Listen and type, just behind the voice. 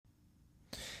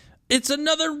It's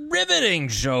another riveting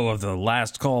show of the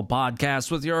Last Call podcast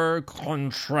with your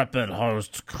intrepid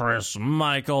host, Chris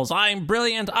Michaels. I'm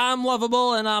brilliant, I'm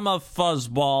lovable, and I'm a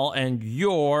fuzzball, and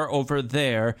you're over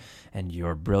there, and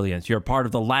you're brilliant. You're part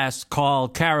of the Last Call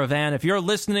caravan. If you're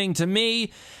listening to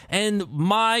me, and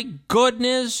my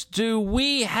goodness, do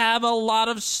we have a lot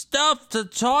of stuff to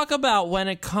talk about when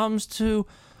it comes to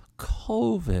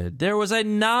COVID. There was a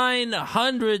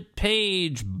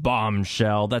 900-page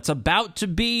bombshell that's about to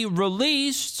be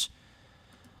released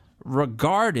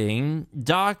regarding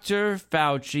Dr.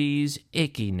 Fauci's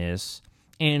ickiness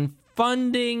in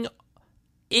funding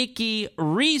icky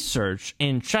research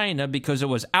in China because it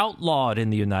was outlawed in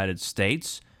the United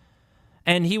States.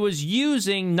 And he was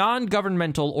using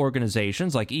non-governmental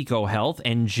organizations like EcoHealth,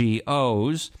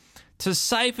 NGOs, to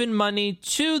siphon money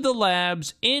to the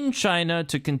labs in China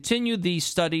to continue these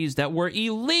studies that were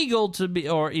illegal to be,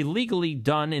 or illegally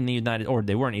done in the United, or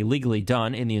they weren't illegally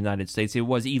done in the United States. It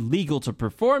was illegal to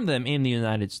perform them in the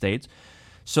United States.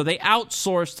 So they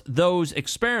outsourced those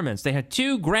experiments. They had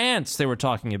two grants they were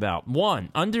talking about. One,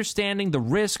 understanding the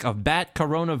risk of bat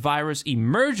coronavirus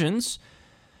emergence,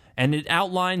 and it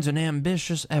outlines an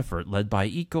ambitious effort led by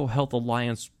EcoHealth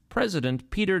Alliance President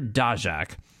Peter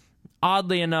Daszak.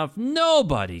 Oddly enough,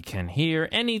 nobody can hear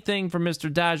anything from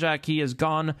Mr. Daszak. He has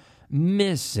gone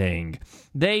missing.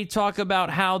 They talk about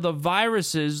how the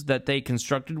viruses that they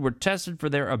constructed were tested for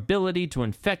their ability to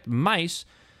infect mice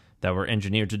that were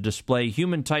engineered to display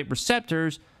human-type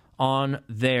receptors on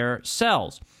their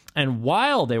cells. And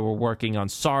while they were working on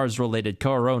SARS-related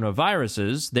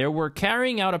coronaviruses, they were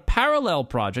carrying out a parallel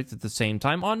project at the same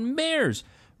time on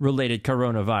MERS-related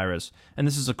coronavirus. And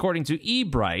this is according to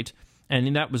eBright,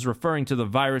 and that was referring to the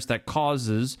virus that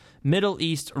causes Middle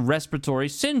East respiratory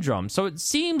syndrome. So it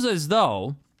seems as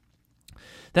though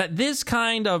that this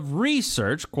kind of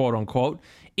research, quote-unquote,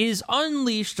 is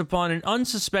unleashed upon an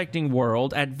unsuspecting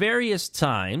world at various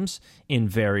times in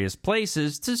various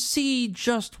places to see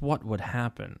just what would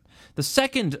happen. The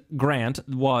second grant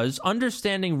was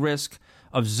understanding risk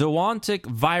of zoonotic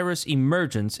virus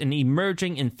emergence in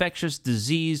emerging infectious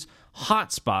disease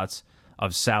hotspots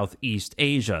of Southeast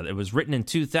Asia. It was written in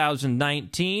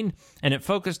 2019, and it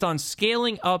focused on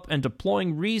scaling up and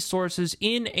deploying resources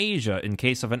in Asia in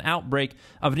case of an outbreak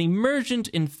of an emergent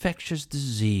infectious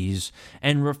disease,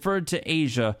 and referred to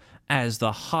Asia as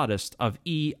the hottest of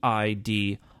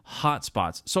EID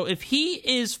hotspots. So if he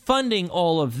is funding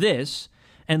all of this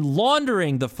and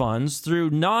laundering the funds through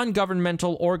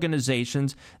non-governmental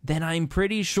organizations, then I'm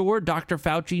pretty sure Dr.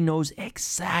 Fauci knows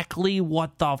exactly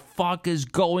what the fuck is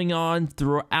going on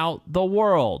throughout the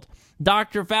world.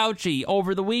 Dr. Fauci,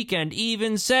 over the weekend,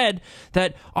 even said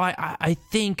that I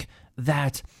think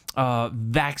that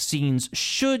vaccines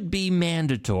should be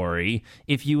mandatory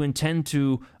if you intend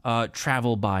to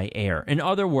travel by air. In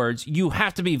other words, you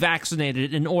have to be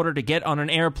vaccinated in order to get on an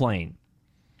airplane.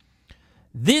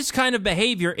 This kind of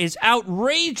behavior is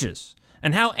outrageous,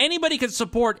 and how anybody could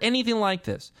support anything like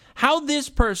this, how this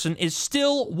person is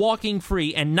still walking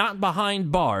free and not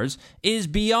behind bars, is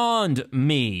beyond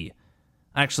me.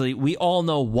 Actually, we all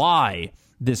know why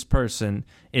this person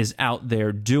is out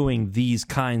there doing these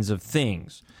kinds of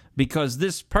things, because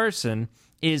this person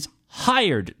is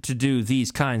hired to do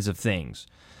these kinds of things.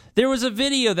 There was a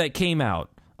video that came out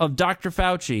of Dr.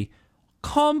 Fauci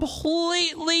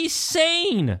completely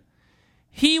sane.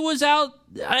 He was out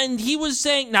and he was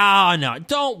saying, no,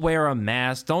 don't wear a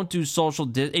mask. Don't do social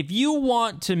if you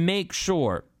want to make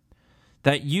sure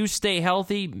that you stay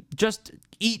healthy, just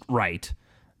eat right,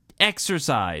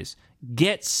 exercise,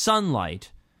 get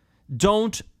sunlight.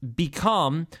 Don't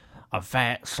become a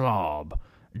fat slob.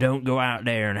 Don't go out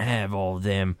there and have all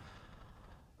them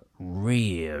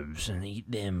ribs and eat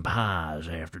them pies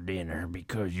after dinner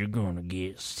because you're going to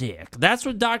get sick. That's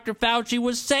what Dr. Fauci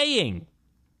was saying.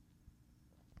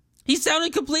 He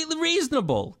sounded completely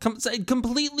reasonable,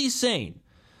 completely sane.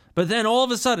 But then all of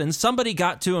a sudden, somebody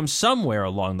got to him somewhere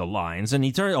along the lines, and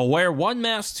he turned, wear 1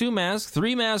 mask, 2 masks,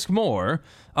 3 masks more.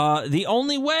 The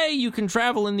only way you can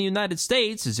travel in the United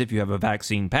States is if you have a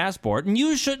vaccine passport, and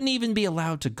you shouldn't even be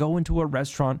allowed to go into a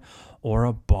restaurant or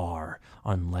a bar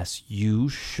unless you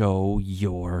show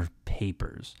your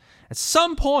papers. At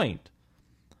some point,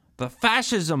 the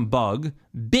fascism bug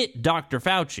bit Dr.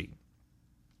 Fauci.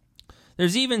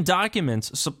 There's even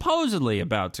documents supposedly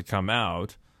about to come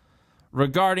out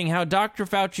regarding how Dr.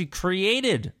 Fauci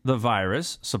created the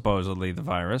virus, supposedly the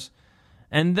virus,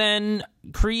 and then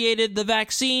created the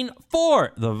vaccine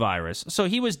for the virus. So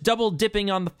he was double dipping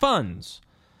on the funds.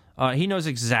 He knows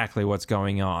exactly what's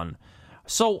going on.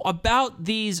 So about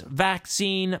these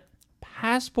vaccine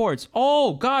passports.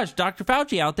 Oh, gosh, Dr.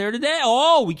 Fauci out there today.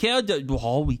 Oh, we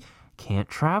can't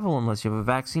travel unless you have a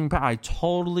vaccine. I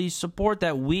totally support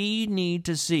that. We need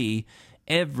to see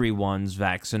everyone's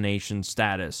vaccination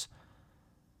status.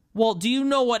 Well, do you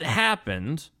know what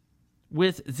happened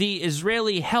with the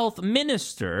Israeli health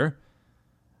minister?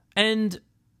 And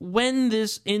when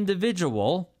this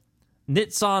individual,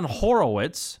 Nitzan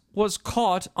Horowitz, was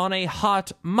caught on a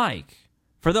hot mic.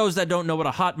 For those that don't know what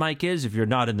a hot mic is, if you're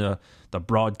not in the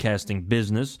broadcasting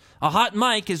business, a hot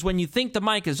mic is when you think the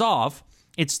mic is off,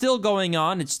 it's still going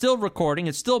on, it's still recording,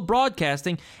 it's still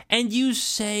broadcasting, and you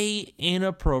say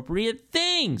inappropriate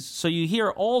things. So you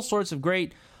hear all sorts of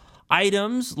great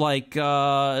items, like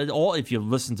if you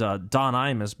listen to Don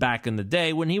Imus back in the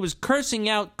day, when he was cursing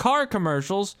out car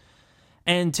commercials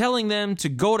and telling them to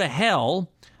go to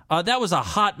hell. That was a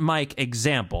hot mic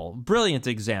example. Brilliant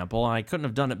example, and I couldn't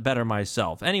have done it better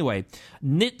myself. Anyway,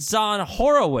 Nitzan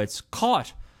Horowitz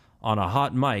caught on a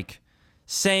hot mic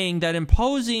saying that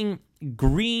imposing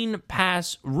green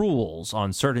pass rules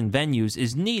on certain venues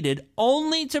is needed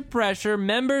only to pressure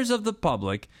members of the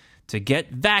public to get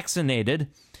vaccinated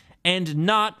and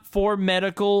not for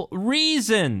medical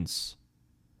reasons.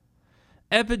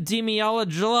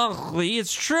 Epidemiologically,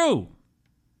 it's true.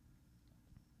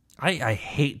 I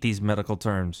hate these medical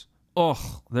terms.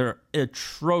 Ugh, they're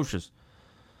atrocious.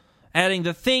 Adding,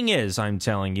 the thing is, I'm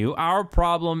telling you, our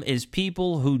problem is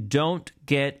people who don't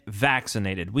get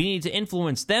vaccinated. We need to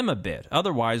influence them a bit.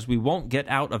 Otherwise, we won't get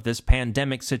out of this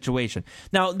pandemic situation.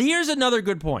 Now, here's another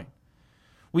good point.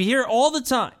 We hear all the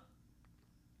time,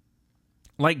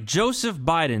 like Joseph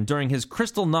Biden during his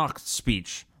Kristallnacht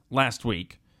speech last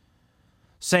week,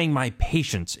 saying my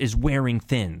patience is wearing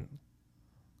thin.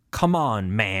 Come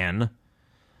on, man.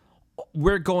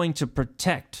 We're going to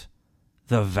protect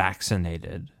the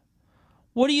vaccinated.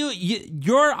 What do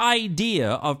your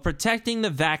idea of protecting the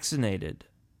vaccinated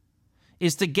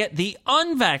is to get the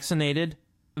unvaccinated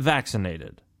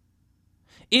vaccinated.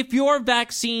 If your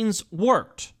vaccines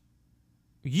worked,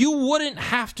 you wouldn't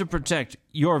have to protect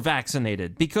your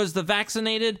vaccinated because the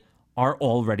vaccinated are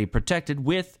already protected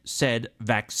with said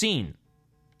vaccine.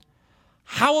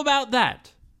 How about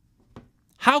that?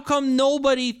 How come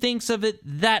nobody thinks of it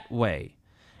that way?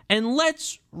 And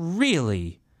let's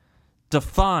really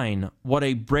define what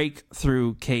a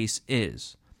breakthrough case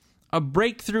is. A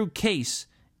breakthrough case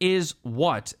is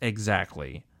what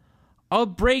exactly? A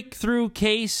breakthrough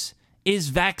case is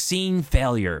vaccine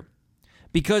failure.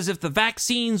 Because if the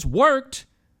vaccines worked,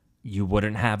 you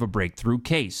wouldn't have a breakthrough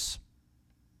case.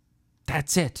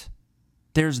 That's it.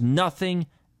 There's nothing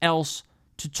else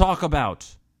to talk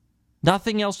about.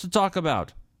 Nothing else to talk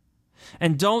about.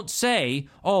 And don't say,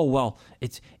 oh, well,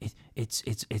 it's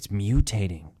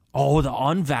mutating. Oh, the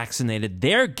unvaccinated,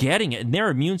 they're getting it, and their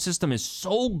immune system is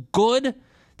so good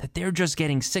that they're just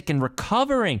getting sick and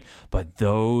recovering. But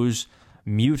those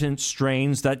mutant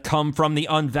strains that come from the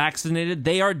unvaccinated,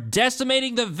 they are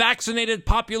decimating the vaccinated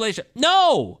population.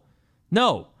 No!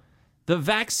 The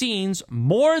vaccines,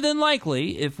 more than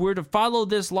likely, if we're to follow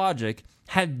this logic,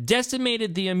 have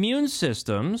decimated the immune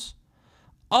systems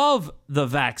of the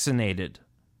vaccinated.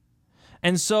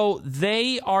 And so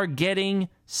they are getting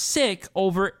sick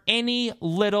over any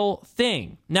little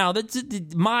thing. Now, that's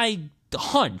my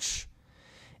hunch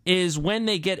is when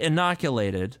they get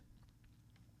inoculated,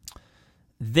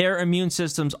 their immune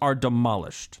systems are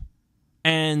demolished.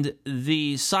 And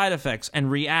the side effects and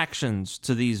reactions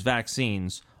to these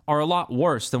vaccines are a lot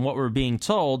worse than what we're being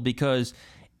told, because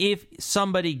if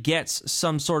somebody gets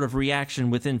some sort of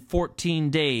reaction within 14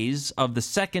 days of the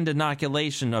second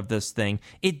inoculation of this thing,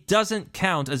 it doesn't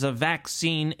count as a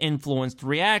vaccine-influenced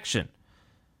reaction.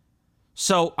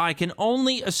 So I can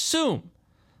only assume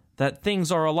that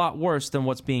things are a lot worse than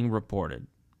what's being reported.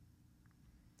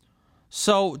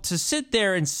 So to sit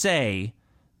there and say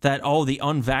that, oh, the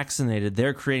unvaccinated,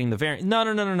 they're creating the variant.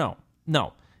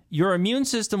 No. Your immune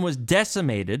system was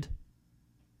decimated,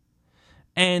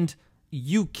 and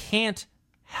you can't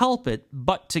help it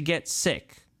but to get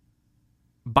sick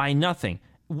by nothing.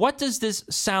 What does this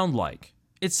sound like?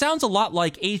 It sounds a lot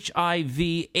like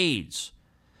HIV/AIDS,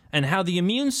 and how the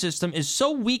immune system is so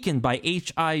weakened by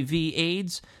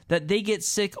HIV/AIDS that they get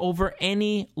sick over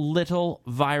any little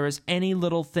virus, any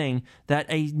little thing that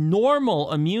a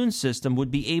normal immune system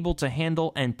would be able to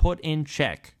handle and put in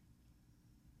check.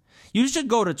 You should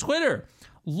go to Twitter,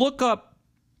 look up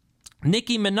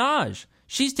Nicki Minaj.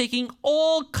 She's taking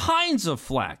all kinds of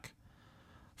flack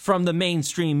from the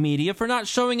mainstream media for not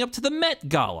showing up to the Met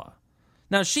Gala.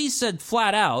 Now, she said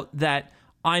flat out that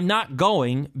I'm not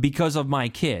going because of my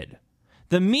kid.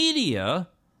 The media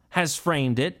has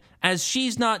framed it as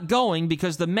she's not going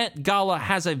because the Met Gala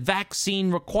has a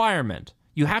vaccine requirement.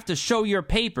 You have to show your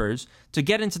papers to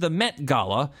get into the Met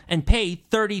Gala and pay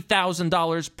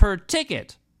 $30,000 per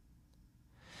ticket.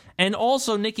 And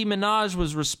also, Nicki Minaj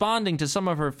was responding to some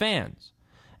of her fans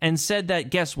and said that,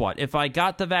 guess what? If I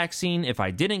got the vaccine, if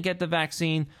I didn't get the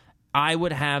vaccine, I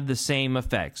would have the same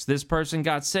effects. This person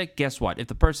got sick. Guess what? If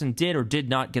the person did or did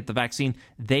not get the vaccine,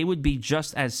 they would be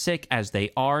just as sick as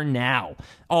they are now.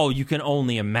 Oh, you can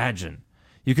only imagine.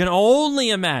 You can only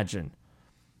imagine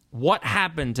what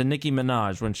happened to Nicki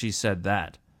Minaj when she said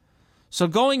that. So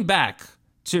going back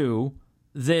to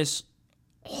this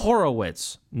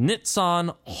Horowitz,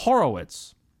 Nitzan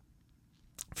Horowitz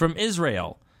from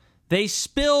Israel, they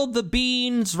spilled the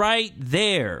beans right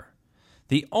there.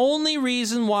 The only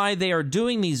reason why they are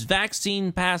doing these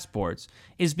vaccine passports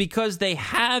is because they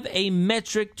have a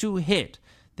metric to hit.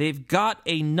 They've got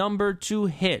a number to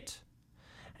hit.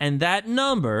 And that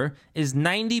number is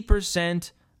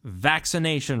 90%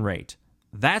 vaccination rate.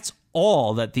 That's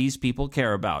all that these people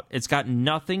care about. It's got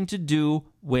nothing to do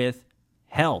with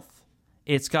health.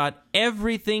 It's got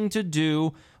everything to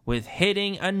do with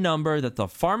hitting a number that the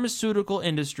pharmaceutical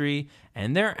industry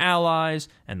and their allies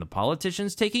and the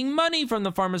politicians taking money from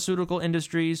the pharmaceutical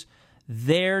industries,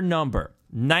 their number,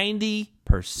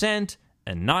 90%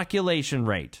 inoculation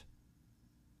rate.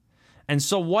 And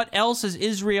so what else is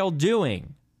Israel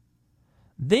doing?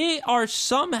 They are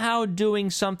somehow doing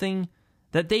something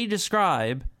that they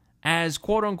describe as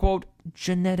quote-unquote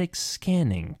genetic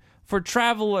scanning for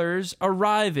travelers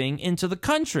arriving into the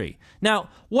country. Now,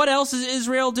 what else is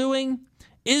Israel doing?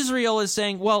 Israel is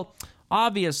saying, well,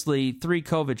 obviously 3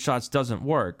 COVID shots doesn't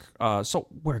work, so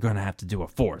we're going to have to do a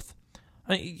 4th.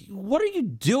 I mean, what are you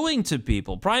doing to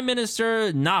people? Prime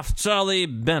Minister Naftali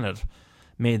Bennett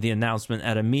made the announcement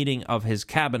at a meeting of his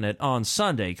cabinet on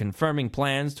Sunday, confirming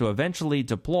plans to eventually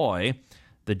deploy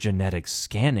the genetic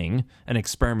scanning, an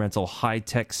experimental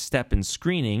high-tech step in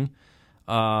screening,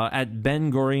 at Ben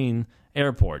Gurion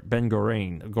Airport. Ben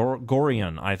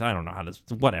Gurion, I don't know how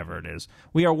to, whatever it is.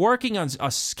 We are working on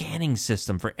a scanning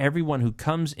system for everyone who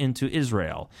comes into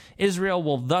Israel. Israel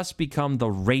will thus become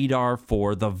the radar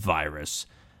for the virus.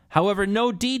 However,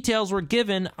 no details were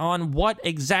given on what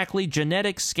exactly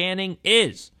genetic scanning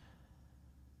is.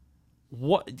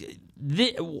 What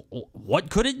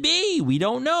could it be? We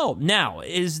don't know. Now,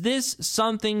 is this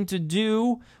something to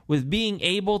do with being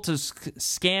able to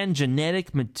scan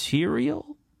genetic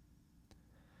material?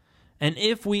 And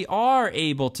if we are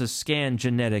able to scan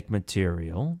genetic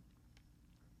material,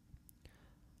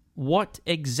 what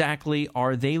exactly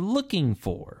are they looking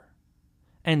for?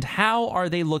 And how are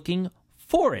they looking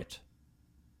for it?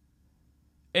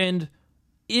 And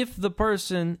if the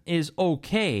person is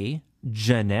okay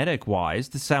genetic-wise,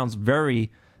 this sounds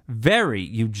very, very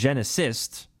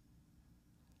eugenicist,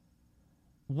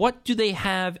 what do they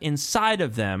have inside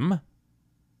of them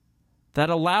that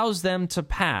allows them to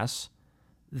pass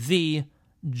the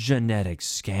genetic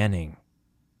scanning?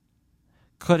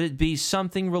 Could it be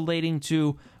something relating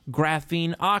to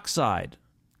graphene oxide?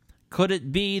 Could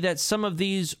it be that some of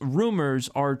these rumors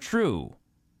are true?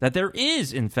 That there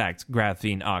is, in fact,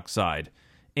 graphene oxide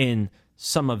in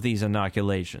some of these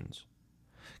inoculations?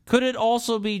 Could it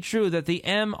also be true that the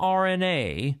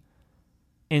mRNA,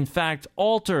 in fact,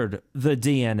 altered the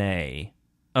DNA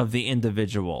of the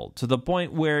individual to the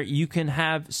point where you can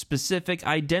have specific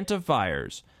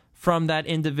identifiers from that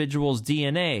individual's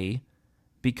DNA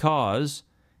because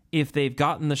if they've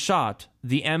gotten the shot,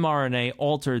 the mRNA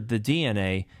altered the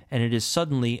DNA and it is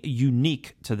suddenly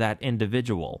unique to that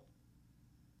individual?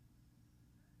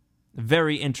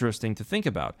 Very interesting to think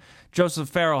about. Joseph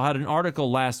Farrell had an article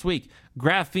last week,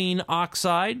 Graphene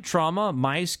Oxide, Trauma,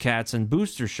 Mice, Cats, and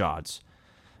Booster Shots.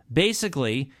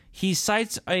 Basically, he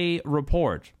cites a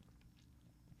report.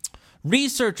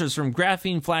 Researchers from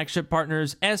graphene flagship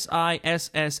partners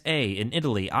SISSA in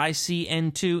Italy,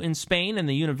 ICN2 in Spain, and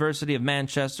the University of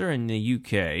Manchester in the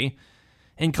UK,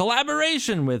 in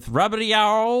collaboration with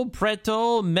Ribeirão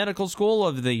Preto Medical School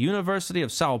of the University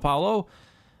of Sao Paulo,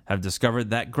 have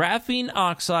discovered that graphene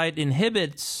oxide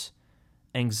inhibits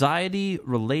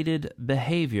anxiety-related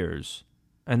behaviors.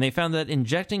 And they found that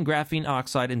injecting graphene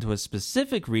oxide into a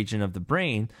specific region of the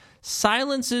brain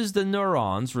silences the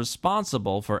neurons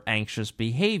responsible for anxious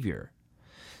behavior.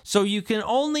 So you can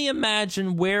only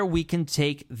imagine where we can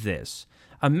take this.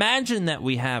 Imagine that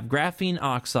we have graphene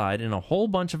oxide in a whole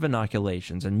bunch of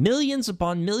inoculations, and millions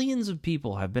upon millions of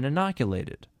people have been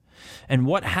inoculated. And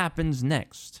what happens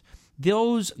next?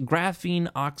 Those graphene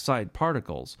oxide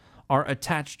particles are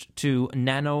attached to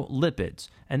nanolipids,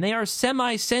 and they are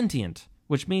semi-sentient,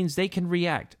 which means they can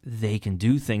react. They can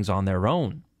do things on their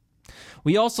own.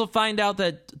 We also find out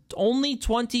that only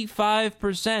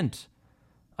 25%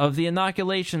 of the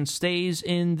inoculation stays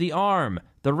in the arm.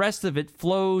 The rest of it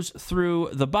flows through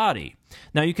the body.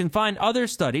 Now, you can find other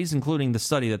studies, including the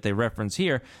study that they reference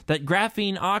here, that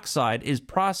graphene oxide is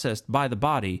processed by the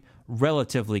body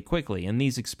relatively quickly. In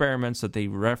these experiments that they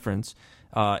reference,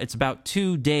 it's about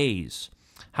 2 days.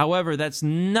 However, that is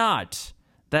not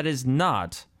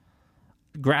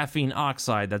graphene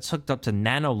oxide that's hooked up to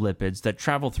nanolipids that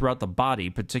travel throughout the body,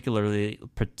 particularly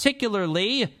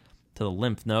to the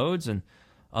lymph nodes and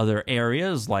other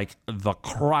areas like the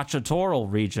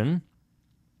crotchetoral region.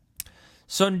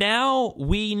 So now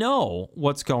we know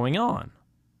what's going on.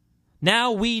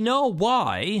 Now we know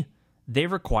why they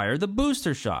require the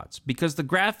booster shots, because the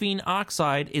graphene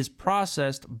oxide is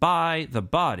processed by the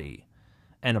body.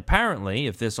 And apparently,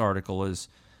 if this article is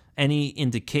any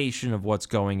indication of what's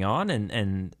going on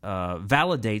and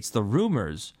validates the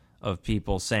rumors of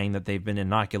people saying that they've been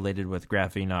inoculated with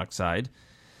graphene oxide,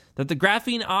 that the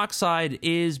graphene oxide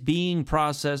is being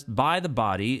processed by the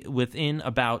body within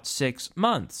about 6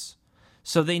 months.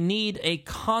 So they need a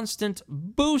constant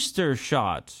booster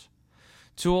shot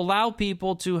to allow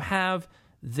people to have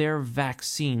their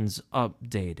vaccines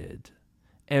updated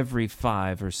every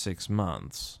 5 or 6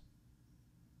 months.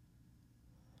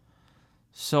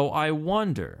 So I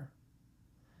wonder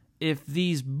if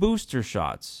these booster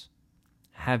shots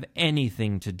have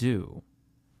anything to do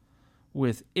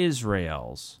with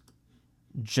Israel's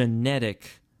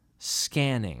genetic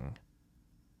scanning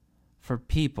for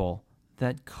people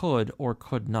that could or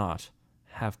could not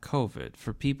have COVID,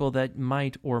 for people that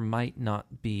might or might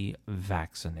not be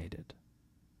vaccinated.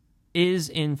 Is,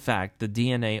 in fact, the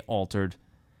DNA altered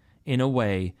in a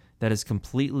way that is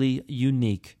completely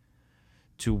unique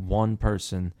to one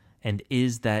person, and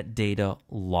is that data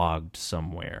logged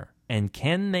somewhere? And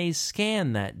can they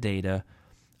scan that data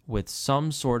with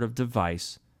some sort of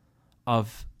device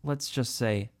of, let's just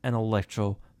say, an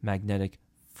electromagnetic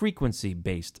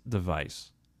frequency-based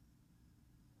device?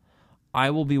 I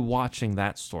will be watching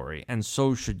that story, and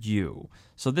so should you.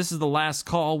 So this is the last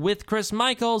call with Chris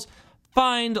Michaels.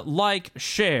 Find, like,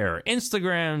 share,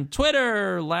 Instagram,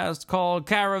 Twitter, Last Call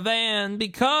Caravan,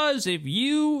 because if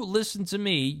you listen to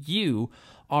me, you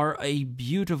are a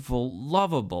beautiful,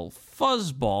 lovable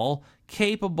fuzzball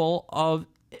capable of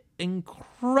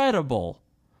incredible,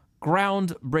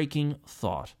 groundbreaking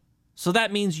thought. So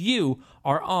that means you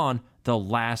are on the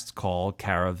Last Call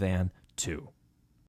Caravan too.